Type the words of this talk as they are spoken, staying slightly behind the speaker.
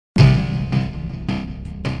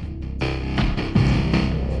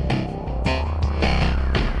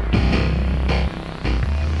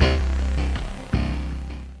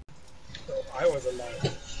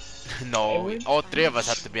No, all three of us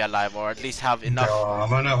have to be alive, or at least have enough. I'm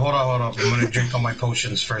gonna hold on. I'm gonna drink all my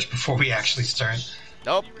potions first before we actually start.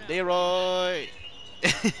 Nope, Leroy.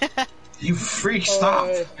 You freak! Stop!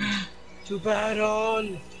 To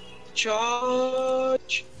battle,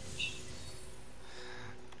 charge!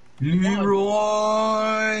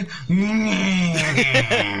 Leroy.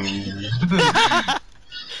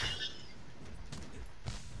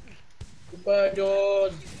 To battle.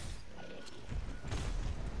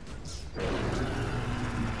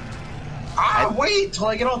 Wait till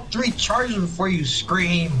I get all 3 charges before you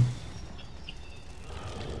scream.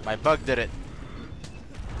 My bug did it.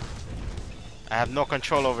 I have no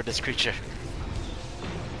control over this creature.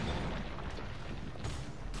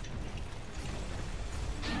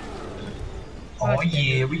 Oh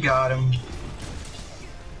yeah, we got him.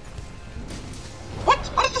 What?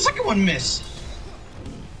 How did the second one miss?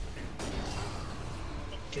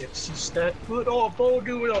 Guess he's that good. Oh, Bo,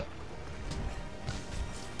 do it up.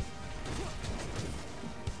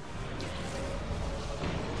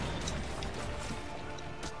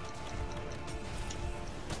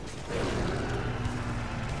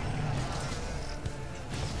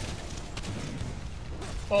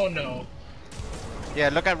 Oh no. Yeah,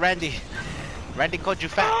 look at Randy. Randy called you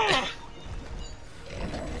fat.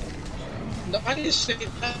 No, I didn't say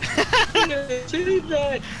that. I didn't say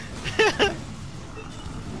that.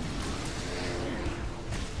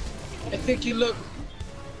 I think you look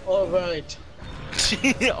alright.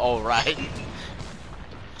 Alright.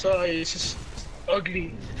 Sorry, it's just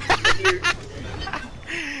ugly.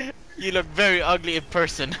 You look very ugly in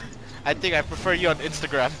person. I think I prefer you on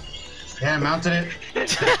Instagram. Yeah, I mounted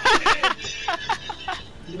it.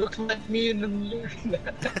 You look like me in the mirror.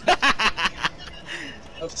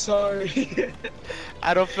 I'm sorry.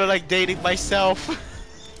 I don't feel like dating myself. I'm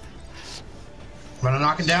gonna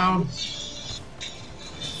knock it down.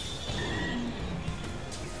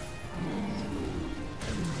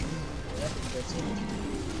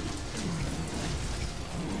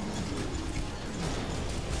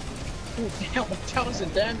 Oh, damn,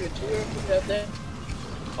 1,000 damage.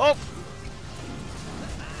 Oh!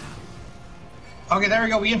 Okay, there we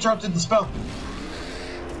go. We interrupted the spell.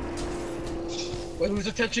 Wait, whose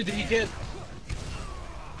attention did he get?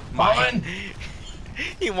 Mine.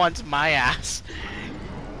 He wants my ass.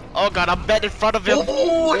 Oh god, I'm dead in front of him.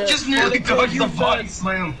 Oh, I just nearly dodged the body fast.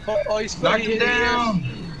 slam. Oh, he's Knocked him down.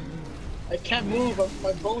 I can't move.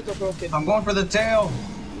 My bones are broken. I'm going for the tail.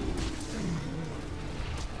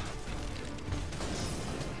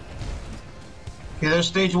 Okay, there's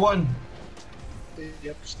stage 1.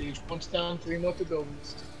 Yep, stage 1's down, 3 more to go.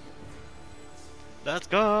 Let's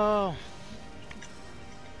go.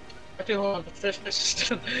 Okay, hold on. The first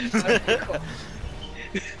person.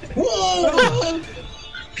 Whoa!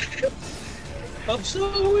 I'm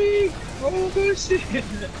so weak. Oh mercy.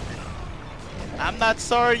 I'm not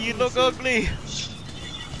sorry, you look ugly.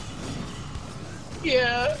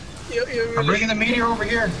 Yeah, you're really, I'm bringing the meteor over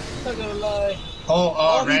here. not gonna lie.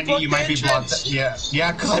 Oh, he Randy, brought you the might be blocked. entrance.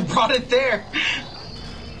 Yeah, because I brought it there.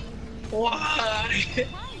 Why?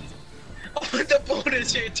 Oh, the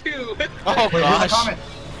bonus here too. Oh Wait, where's the gosh. comment?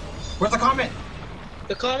 Where's the comment?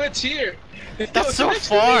 The comment's here. That's so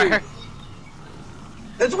far.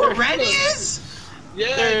 That's where Randy is.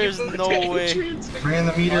 Yeah, There's you no way. Bringing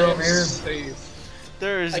the meteor over here. Safe.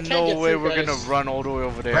 There is I can't no get way through, we're guys. gonna run all the way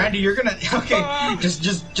over there. Randy, you're gonna okay.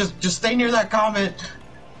 Just stay near that comment.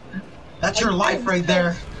 That's your life right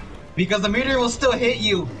there. Because the meteor will still hit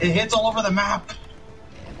you. It hits all over the map.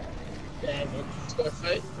 Damn it. So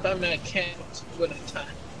if I can't win a time.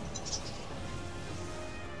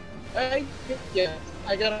 Yeah,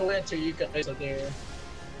 I gotta wait till you guys are there.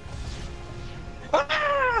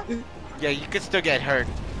 Ah! Yeah, you could still get hurt.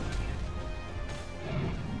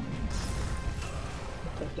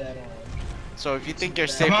 Put that on. So if you think you're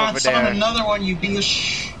safe Come on, over summon there, another one, you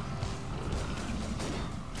bitch.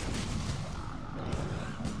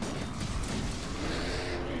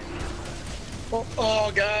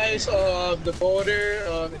 Oh, guys, the border,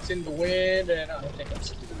 it's in the wind, and I think I'm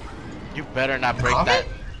stupid. you better not break Comment?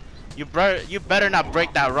 that. You better not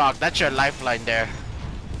break that rock. That's your lifeline there.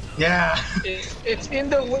 Yeah. It's in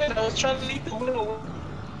the wind. I was trying to leave the wind away.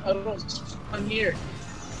 I don't know. It's on here.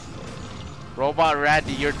 Robot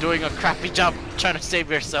Randy, you're doing a crappy job trying to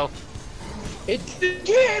save yourself. It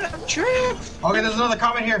again. I'm trapped. Okay, there's another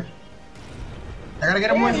comment here. I gotta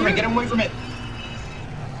get him away from it. Get him away from it.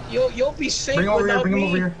 You'll be safe. Bring him over here. without Bring him me.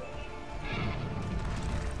 over here.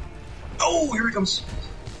 Oh, here he comes.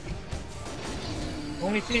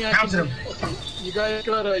 Only thing I Counted can him.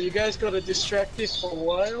 okay, you guys gotta distract it for a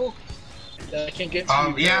while. That I can get to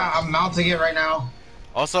you Yeah, guys. I'm mounting it right now.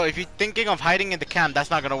 Also, if you're thinking of hiding in the camp, that's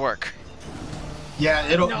not gonna work. Yeah,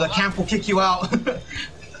 the camp will kick you out.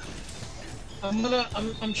 I'm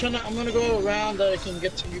gonna go around that I can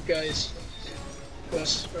get to you guys.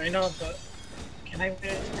 Yes, right now, but can I?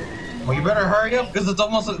 Well, you better hurry up because it's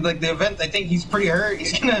almost like the event. I think he's pretty hurt.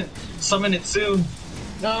 He's gonna summon it soon.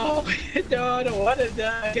 No, no, I don't want to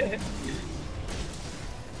die.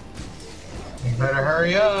 You better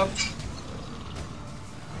hurry up.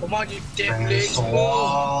 Come on, you damn legs,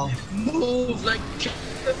 move like.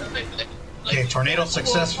 Okay, tornado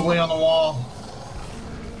successfully on the wall.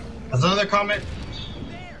 There's another comment.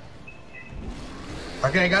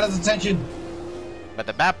 Okay, I got his attention. But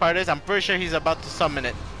the bad part is, I'm pretty sure he's about to summon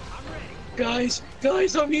it. Guys,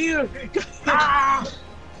 I'm here. Ah!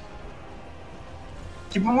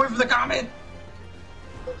 Keep him away from the comet.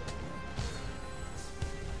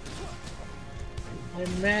 I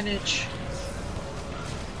manage.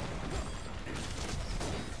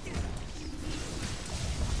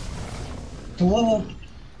 Whoa.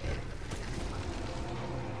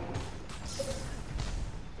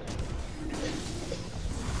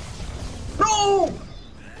 No!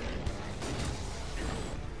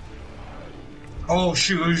 Oh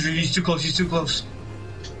shoot, he's too close, he's too close.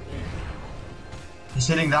 He's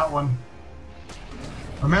hitting that one.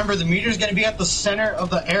 Remember, the meter's gonna be at the center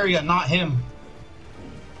of the area, not him.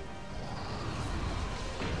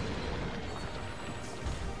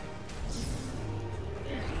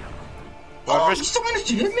 Oh, you still managed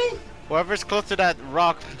to hit me? Whoever's close to that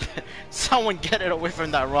rock, someone get it away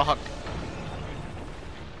from that rock.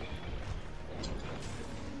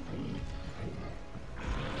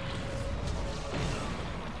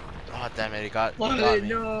 Oh damn it, he got me.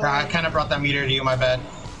 No. I kind of brought that meter to you, my bad.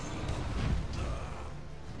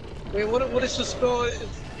 Wait, what is the spell?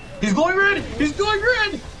 He's going red! He's going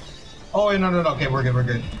red! Oh wait, no, okay, we're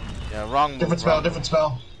good. Yeah, wrong move. Different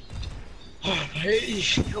spell. He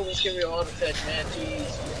almost gave me a heart attack, man,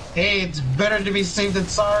 jeez. Hey, it's better to be safe than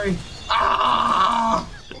sorry. Ah!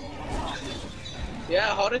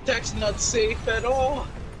 Yeah, heart attack's not safe at all.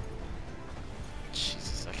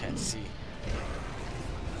 Jesus, I can't see.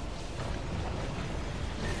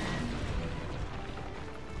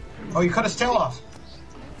 Oh, you cut his tail off.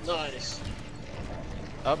 Nice.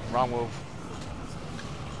 Oh, wrong move.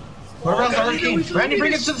 Whoever has the hurricane. Randy,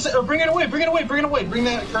 bring it to the bring it away, bring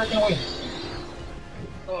that hurricane away.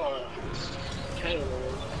 Oh, kind of.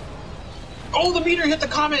 Oh, the meter hit the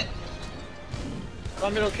comet!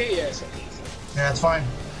 Comet okay, yes. Yeah, it's fine.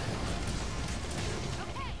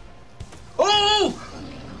 Oh!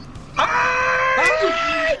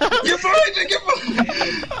 Ah! Get behind it! Get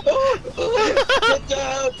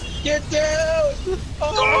down! Get down!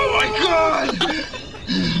 Oh my god!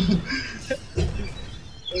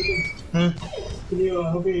 Can you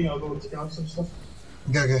help me go grab some stuff?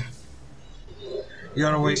 Okay. You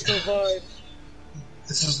gotta wait. Survive.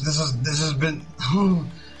 This has been. Oh,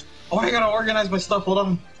 I gotta organize my stuff. Hold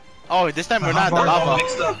on. Oh, this time we're not in the lava.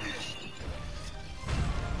 Mixed up.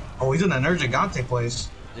 Oh, he's in the Nergigante place.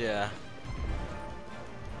 Yeah.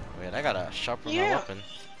 Wait, I gotta sharpen my weapon.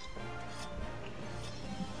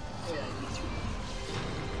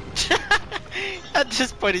 At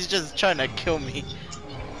this point, he's just trying to kill me.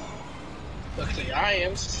 Luckily, I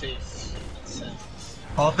am safe.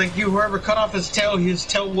 Oh, thank you. Whoever cut off his tail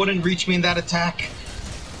wouldn't reach me in that attack.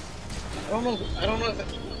 I don't know if it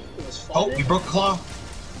was fun. Oh, you broke a claw.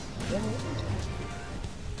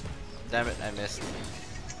 Damn it, I missed.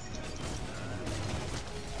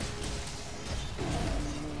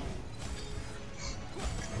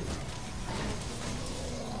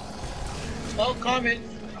 Oh, Comet.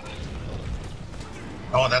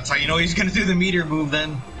 Oh, that's how you know he's gonna do the meteor move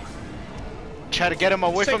then. Try to get him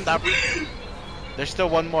away from that. There's still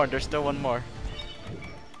one more.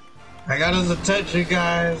 I got his attention,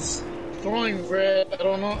 guys. Throwing red. I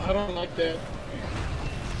don't know. I don't like that.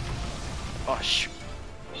 Oh shoot.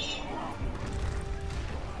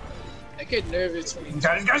 I get nervous when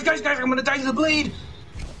Guys, I'm gonna die to the bleed.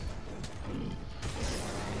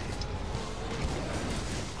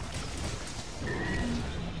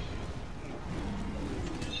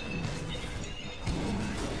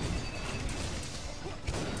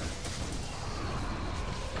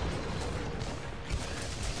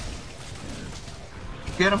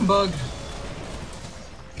 Get him, Bug.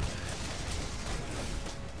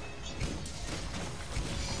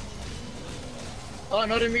 Oh,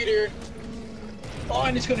 another meteor. Oh,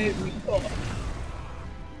 and it's gonna hit me. Oh,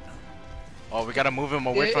 Oh, we gotta move him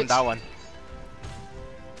away from that one.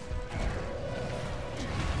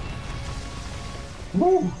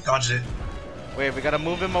 Woo! Dodged it. Wait, we gotta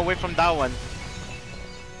move him away from that one.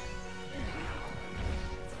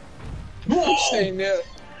 Whoa! Stay near.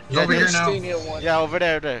 He's over here now. Stay near one. Yeah, over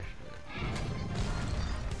there.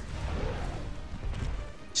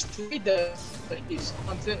 Stay there. He's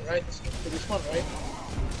content, right? For this one, right?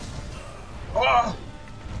 Oh!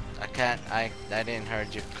 I can't. I didn't hear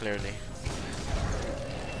you clearly.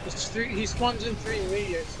 It's three. He spawns in 3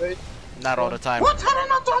 meters, right? Not all the time. What? How did I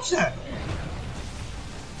not dodge that?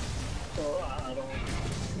 So I don't.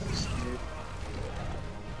 I'm scared.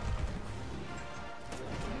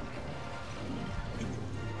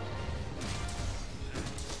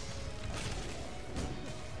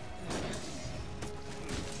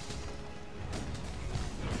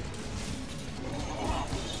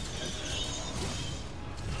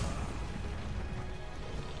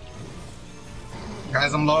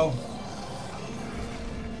 Guys, I'm low.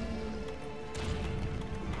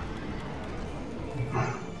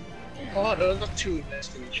 Oh, those are two next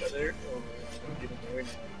to each other. Oh, I'm getting worried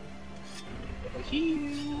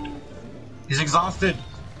now. He's exhausted.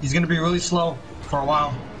 He's gonna be really slow for a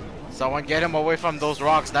while. Someone get him away from those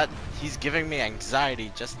rocks. That he's giving me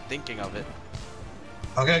anxiety just thinking of it.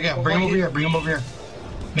 Okay, bring him over here. Bring him over here.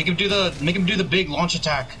 Make him do the big launch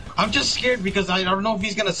attack. I'm just scared because I don't know if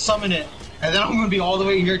he's gonna summon it, and then I'm gonna be all the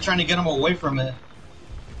way here trying to get him away from it.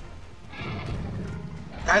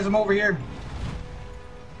 Guys, I'm over here.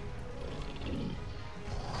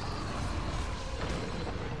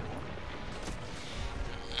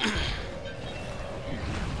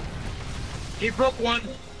 He broke one.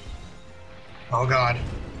 Oh God.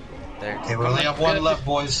 There. Okay, we only have one left,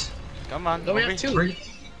 boys. Come on. No, we over have here. two.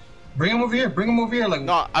 Bring him over here. Bring him over here. Like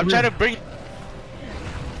No, I'm trying to bring.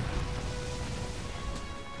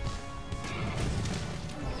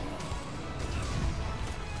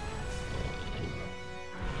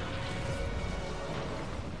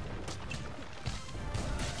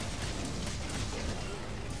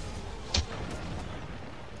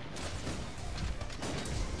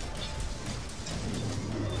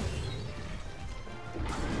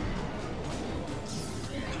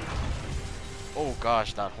 Oh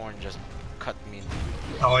gosh, that horn just cut me.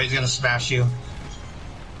 Oh, he's gonna smash you.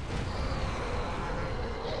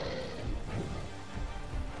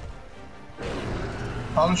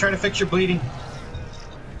 I'm trying to fix your bleeding.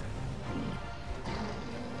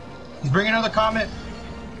 He's bringing another comet.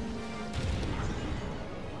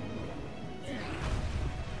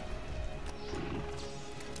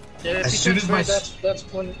 Yeah, if As he soon gets as my hurt,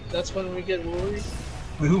 that's when we get worried.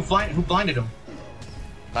 Wait, who blinded him?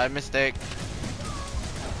 By mistake.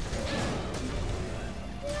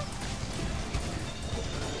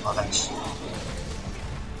 Oh, thanks.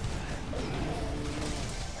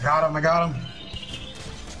 I got him.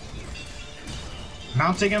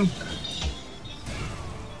 Mounting him.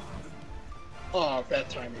 Oh, bad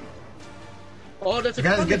timing. Oh, that's a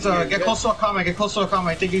Guys, comet here. get close to a comet. Get close to a comet.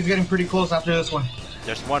 I think he's getting pretty close after this one.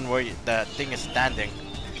 There's one where the thing is standing.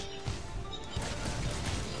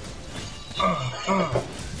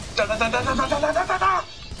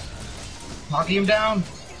 Knocking him down.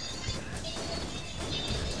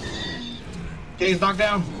 Okay, he's knocked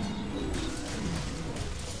down.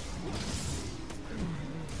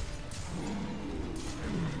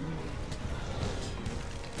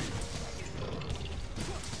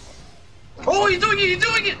 Oh, he's doing it! He's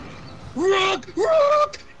doing it!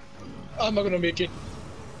 Rock! I'm not gonna make it.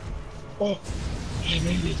 Oh, I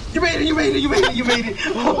made it. You made it!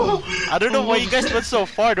 Oh. I don't know why you guys went so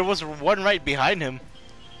far. There was one right behind him.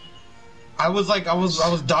 I was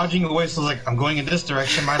dodging away, so I was like, I'm going in this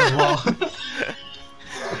direction, might as well.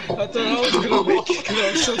 I thought I was gonna make it because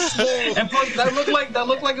I was so slow. And plus, that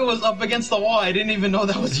looked like it was up against the wall. I didn't even know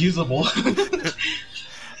that was usable.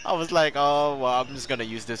 I was like, oh well, I'm just gonna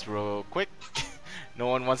use this real quick. No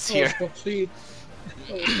one wants here. Complete.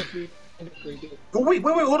 Complete. Oh, wait,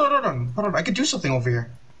 hold on. I could do something over here.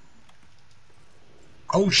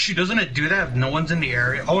 Oh shoot, doesn't it do that if no one's in the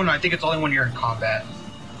area? Oh no, I think it's only when you're in combat.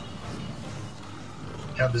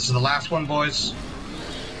 Yeah, this is the last one, boys.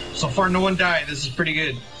 So far, no one died. This is pretty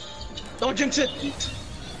good. Don't jinx it!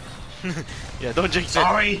 Yeah, don't jinx it.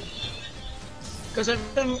 Sorry. Because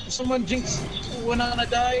every time someone jinx when I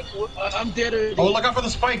die, I'm dead already. Oh, look out for the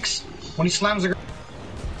spikes when he slams the ground.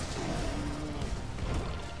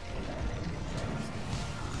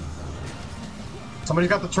 Somebody's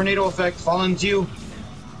got the tornado effect. Falling to you.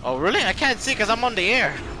 Oh really? I can't see because I'm on the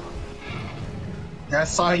air. Yeah, I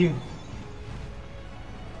saw you.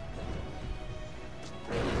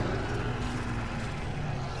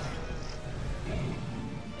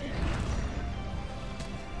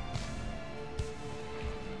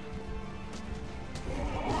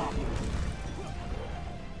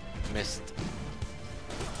 Missed.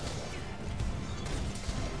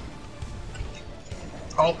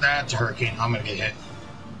 Oh, that's a hurricane. I'm gonna get hit.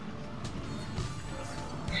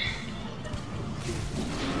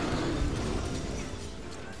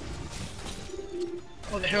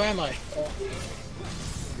 What the hell am I? Oh,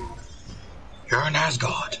 You're an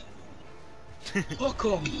Asgard. fuck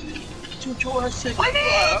him. Jurassic.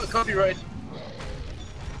 Copyright.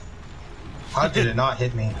 How did it not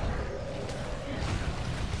hit me?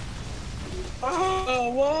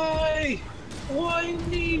 Oh, why? Why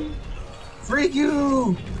me? Freak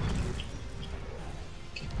you!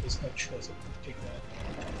 Okay, there's no choice. Take that.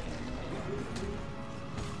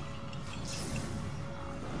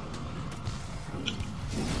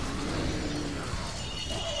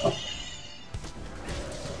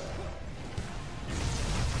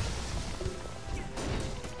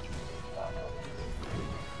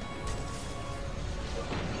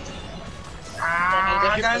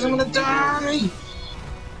 Ah, guys, I'm gonna die!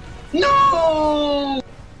 No!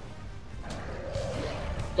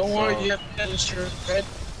 Don't worry, you have that insurance, right?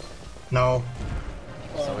 No.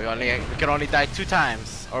 So we can only die 2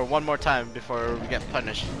 times or 1 more time before we get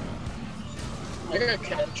punished. I got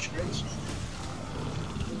cat insurance.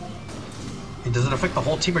 Does it affect the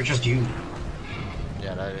whole team or just you?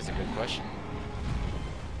 Yeah, that is a good question.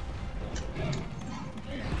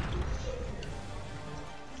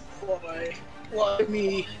 Why? Why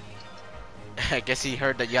me? I guess he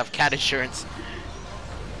heard that you have cat insurance.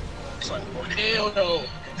 Hell no.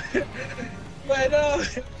 But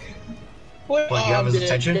what? What, you have his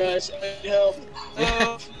attention? Guys, I need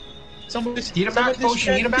help. Somebody's Need a max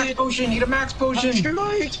potion, need a max potion, need a max potion! I'm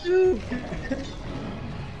trying to.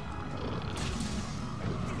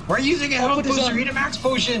 We're using a health booster, need a max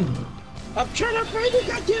potion! I'm trying to find it,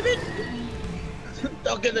 goddammit!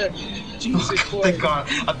 I'll get there. Jesus Christ. Thank God,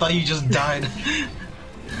 I thought you just died.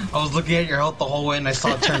 I was looking at your health the whole way and I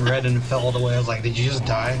saw it turn red and it fell all the way. I was like, did you just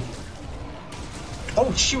die?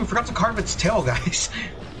 Oh shoot, we forgot to carve its tail, guys.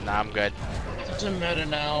 Nah, I'm good. Doesn't matter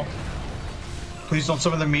now. Please don't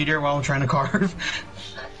summon the meteor while I'm trying to carve.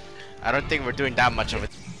 I don't think we're doing that much of it.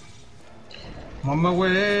 I'm on my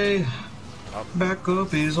way. Oh. Back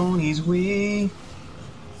up is on his way.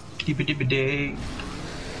 Deep day.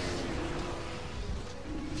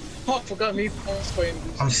 Oh, I forgot me.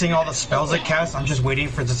 I'm seeing all the spells it casts. I'm just waiting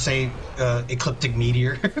for it to say ecliptic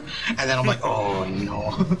meteor, and then I'm like, oh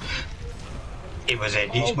no. It was a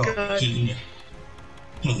dish monkey.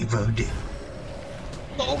 He voted.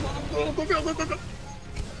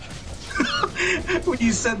 When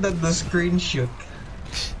you said that, the screen shook.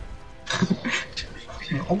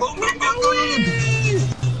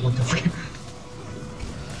 What the freak?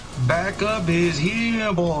 Back up is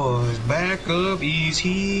here, boys. Back up is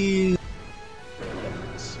here.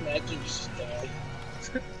 Smack you just die.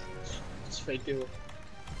 Just fake it.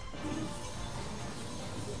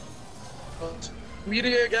 Oh,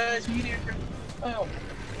 meteor, guys, meteor. Oh.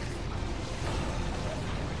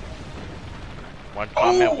 One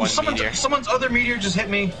comment, one someone's, meteor. someone's other meteor just hit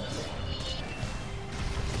me.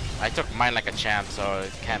 I took mine like a champ, so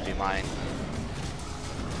it can't be mine.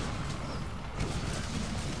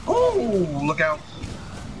 Oh, look out.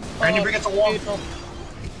 Randy, bring it to wall.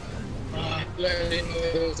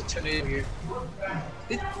 There was a tornado here.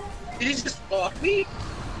 Did he just block me?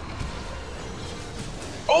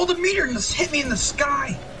 Oh, the meteor just hit me in the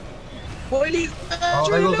sky. What is Oh,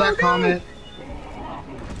 there goes that comment.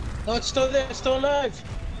 No, it's still there. It's still alive.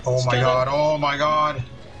 Oh my god, oh my god.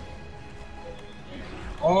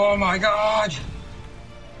 Oh my god.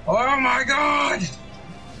 Oh my god.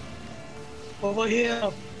 Over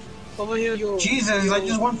here. Over here, yo. Jesus, I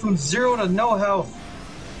just went from 0 to no health.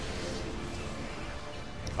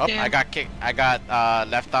 Oh, Damn. I got kicked. I got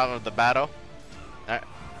left out of the battle.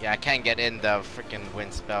 Yeah, I can't get in. The freaking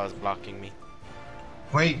wind spell is blocking me.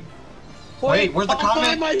 Wait, where's the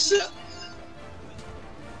comment? Myself.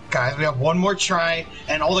 Guys, we have one more try,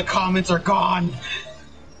 and all the comments are gone.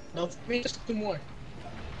 No, for me, just 2 more.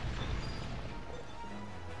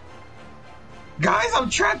 Guys, I'm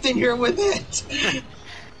trapped in here with it.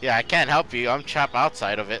 Yeah, I can't help you. I'm trapped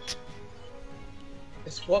outside of it.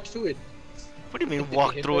 Just walk through it. What do you mean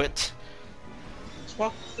walk through it? Just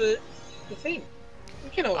walk the thing. You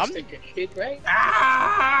can always take a hit, right?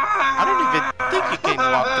 I don't even think you can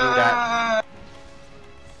walk through that.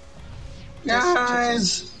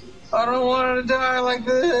 Guys, I don't want to die like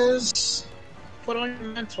this. Put on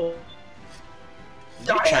your mantle.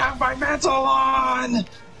 I have my mantle on.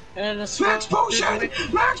 And Max potion!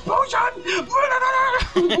 Max potion! I'm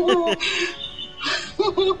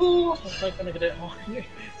not gonna get it on.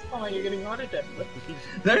 Oh, you're getting on it then.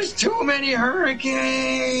 There's too many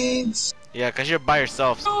hurricanes! Yeah, because you're by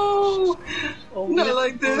yourself. Oh, Oh, not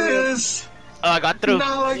like this! Oh, I got through.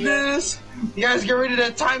 Not like this. You guys get ready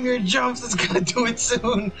to time your jumps. It's gonna do it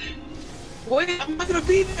soon. Wait, I'm not gonna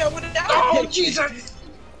be there. I'm gonna die. Oh Jesus!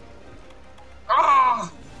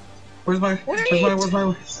 Ah! Where's my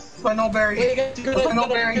no berry? Wait, you guys Where's my no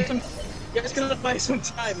berry? you guys gonna buy some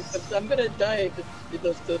time. I'm gonna die if it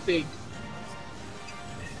does the thing.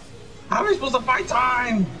 How am I supposed to find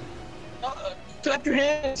time? Clap your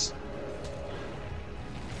hands.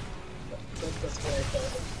 That's what I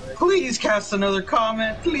thought. Please cast another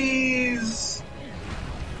comment, please.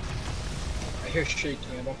 I hear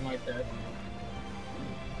shaking. I don't like that.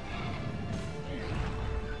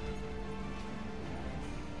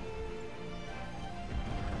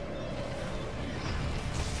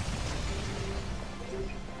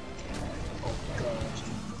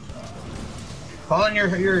 Hold on, you're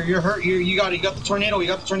hurt. You got the tornado. You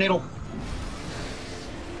got the tornado.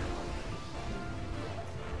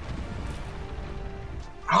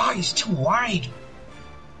 Ah, he's too wide.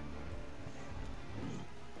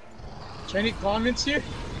 Any comments here?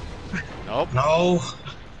 Nope. No,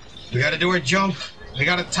 we gotta do our jump. We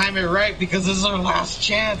gotta time it right because this is our last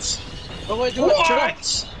chance. Oh, wait, do What? I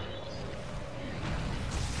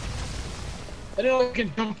didn't know I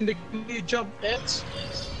can jump in the jump dance.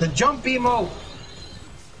 The jump emo.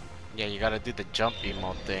 Yeah, you gotta do the jump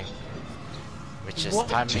emote thing. Which is What?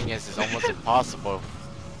 timing is almost impossible.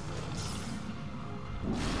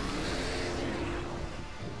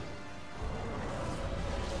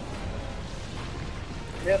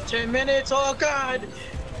 We have 10 minutes. Oh God!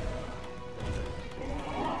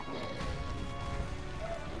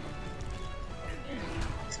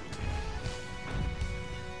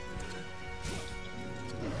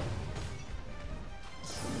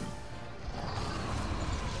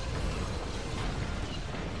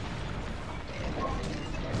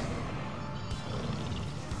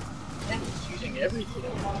 Man, he's using everything.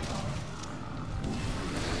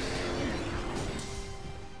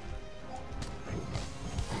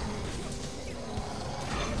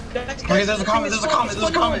 Okay, there's a comment.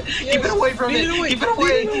 Keep it away from it. Keep it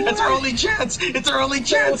away. It's our only chance. It's our only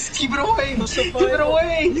chance. Keep it away. Keep it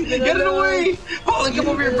away. Get it away. Holland, come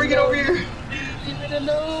over here. Bring it over here. Leave it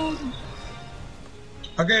alone.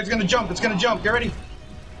 Okay, it's gonna jump. It's gonna jump. Get ready.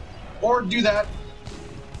 Or do that.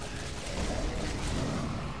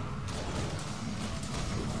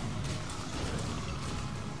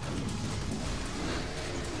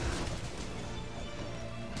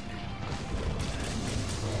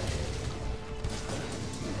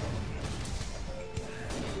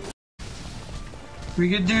 We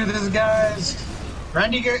can do this, guys.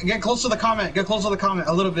 Randy, get close to the comment. Get close to the comment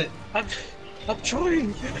a little bit. I'm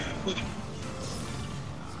trying.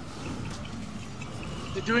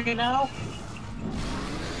 They're doing it now?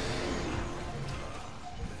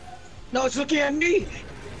 No, it's looking at me.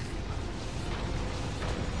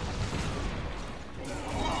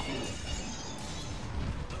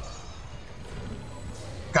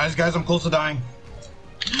 Guys, I'm close to dying.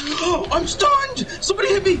 I'm stunned! Somebody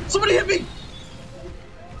hit me! Somebody hit me!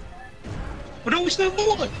 But no, we still have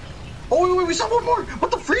more. Oh, wait, we saw one more!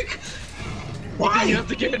 What the freak? Why? You have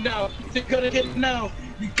to get it now. You gotta get it now.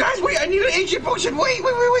 Guys, wait, I need an ancient potion! Wait!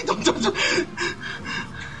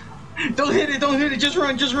 Don't hit it, don't hit it! Just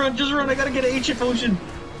run! I gotta get an ancient potion!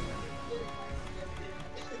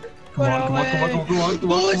 Come on!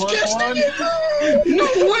 Let's get it! No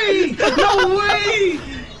way!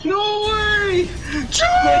 No way!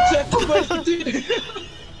 Jump!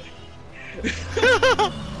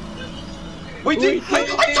 Wait, I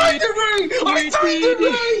timed it right! I timed it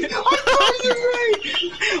right!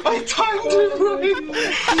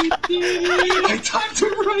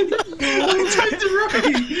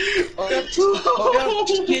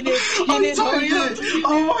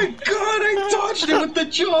 Oh my god, I dodged it with the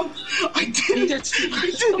jump! I did it!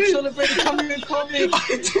 Stop celebrating, come here and call me! I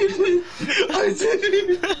did it! I timed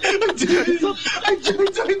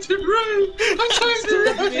it right!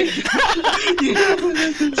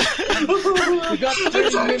 We got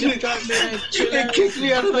 30 minutes, man. It kicked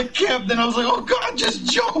me out of the camp, then I was like, oh god, just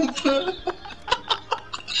jump! I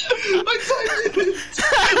timed it!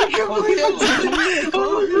 I can't believe I did it! Oh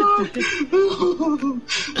my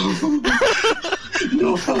god!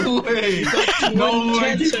 No way! No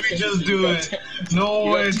way did we just do it! No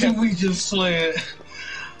way did we just slay it!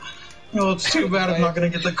 No, it's too bad I'm not gonna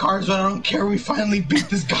get the cards, but I don't care, we finally beat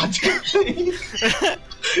this goddamn thing!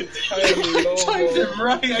 I timed it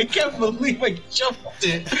right, I can't believe I jumped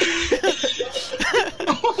it!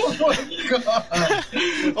 Oh my god!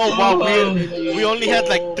 Oh wow, we only had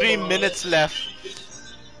like 3 minutes left.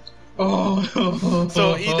 Oh.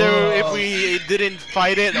 So either if if we didn't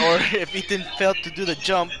fight it, or if Ethan failed to do the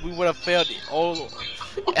jump, we would have failed.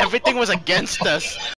 Everything was against us.